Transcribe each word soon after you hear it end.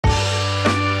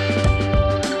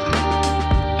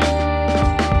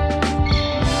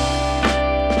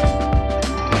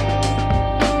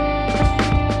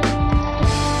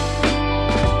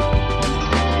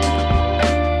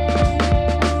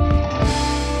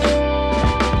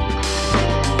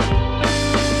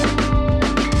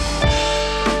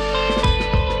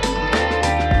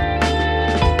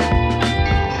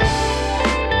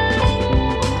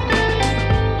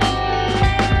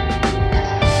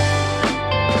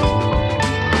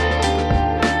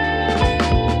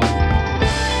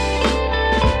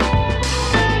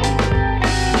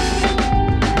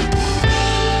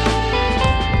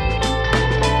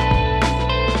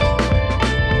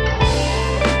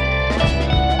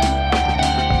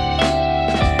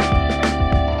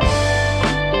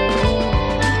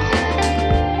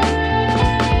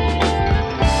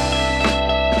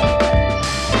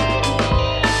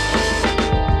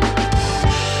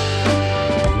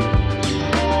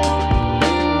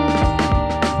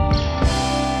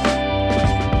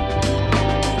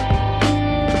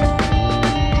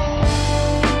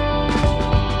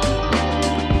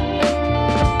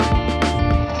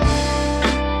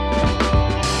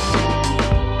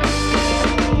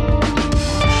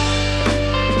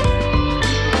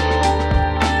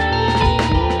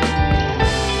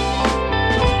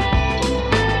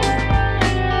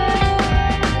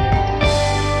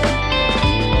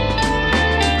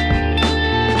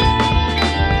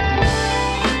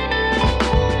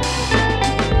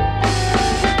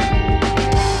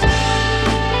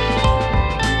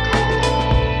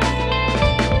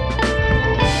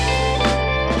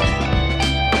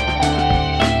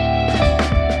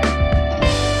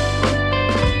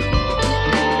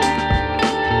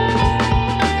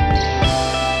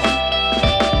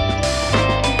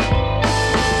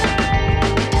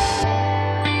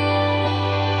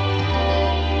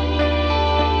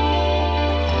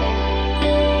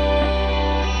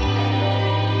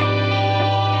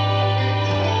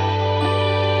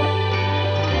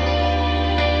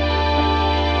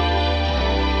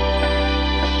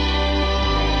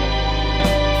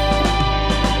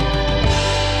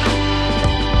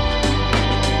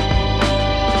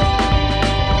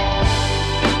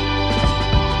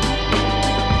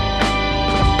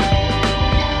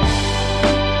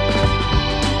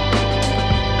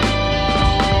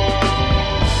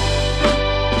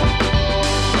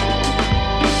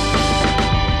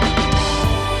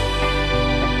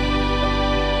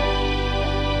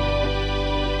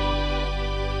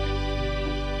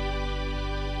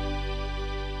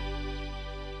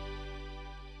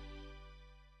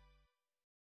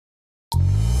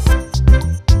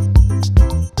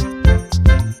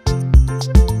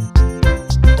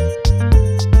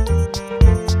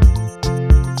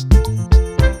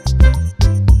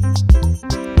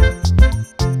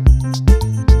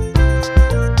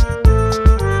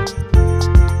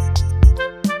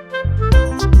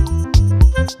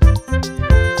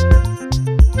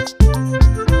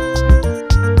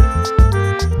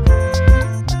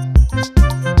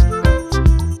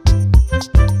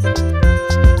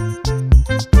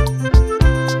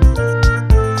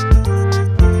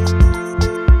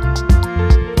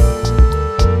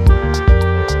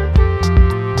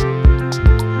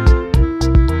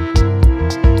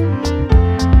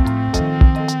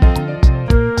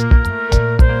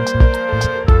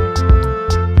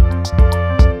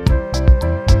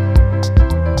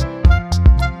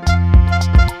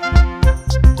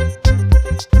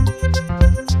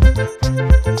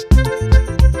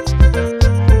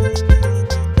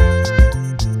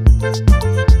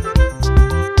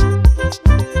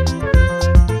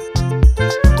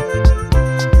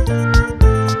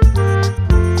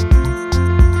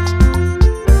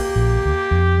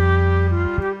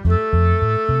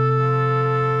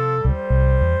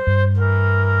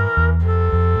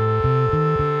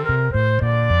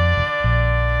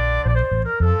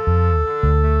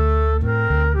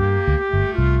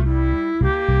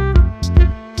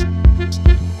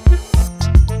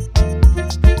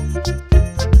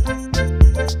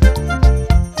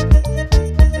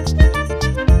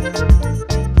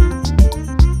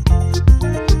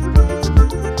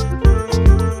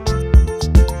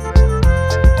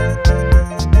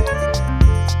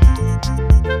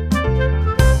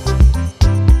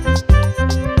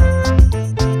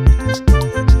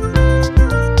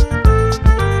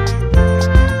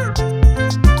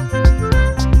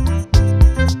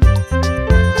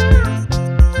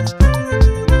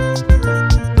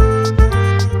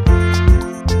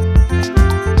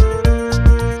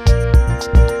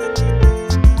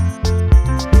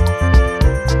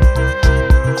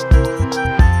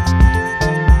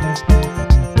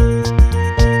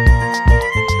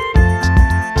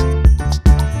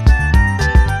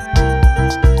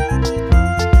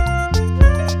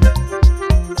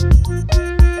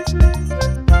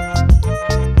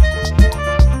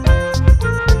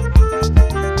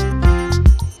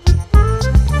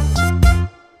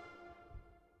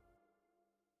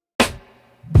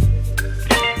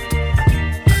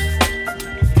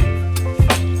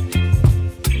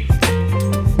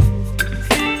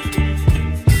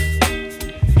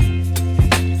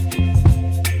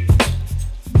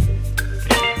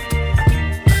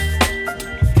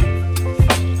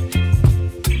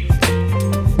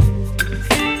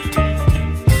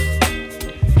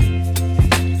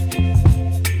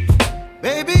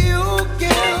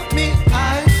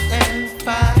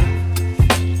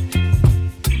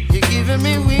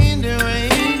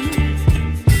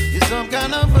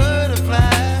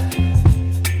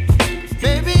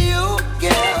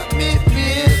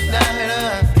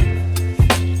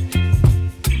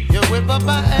whip up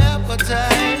my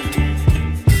appetite.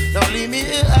 Don't leave me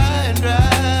here high and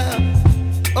dry.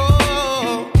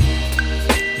 Oh,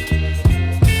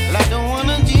 well, I don't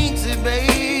wanna jinx it,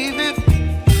 baby,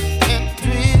 and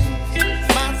twist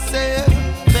myself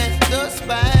at the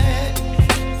spine.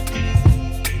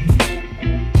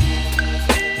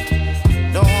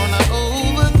 Don't wanna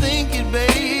overthink it,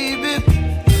 baby.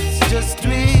 It's just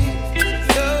twist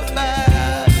your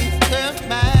body and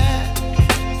mine.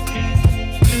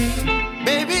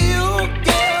 Baby, you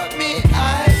give me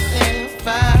ice and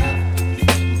fire.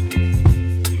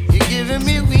 You're giving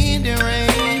me wind and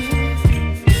rain.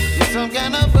 You're some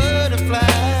kind of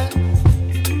butterfly.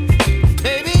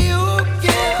 Baby, you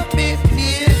give me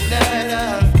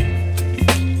midnight.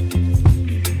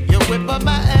 You whip up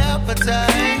my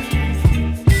appetite.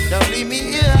 Don't leave me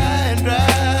here high and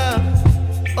dry.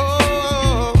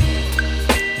 Oh,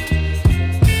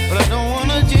 but I don't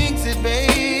wanna jinx it,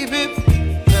 baby.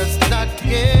 Let's not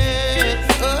get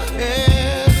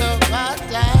ahead of my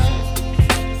time.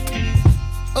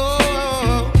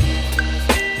 Oh,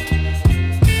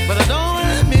 but I don't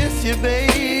wanna miss you,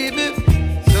 baby.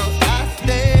 So I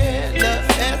stand up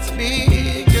and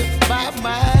speak my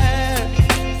mind.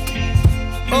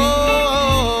 Oh.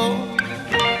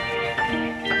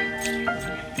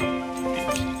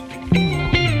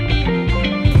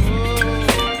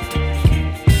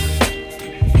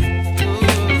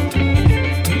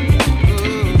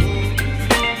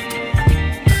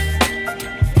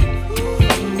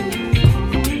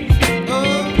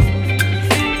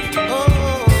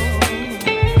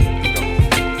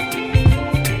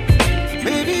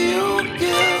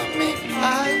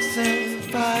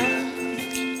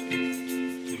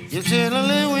 You're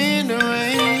chilling wind and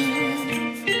rain.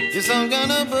 You're some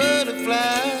kind of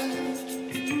butterfly.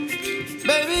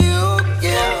 Baby, you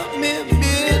give me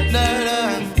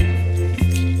midnight.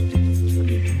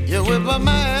 You whip up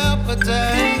my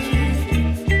appetite.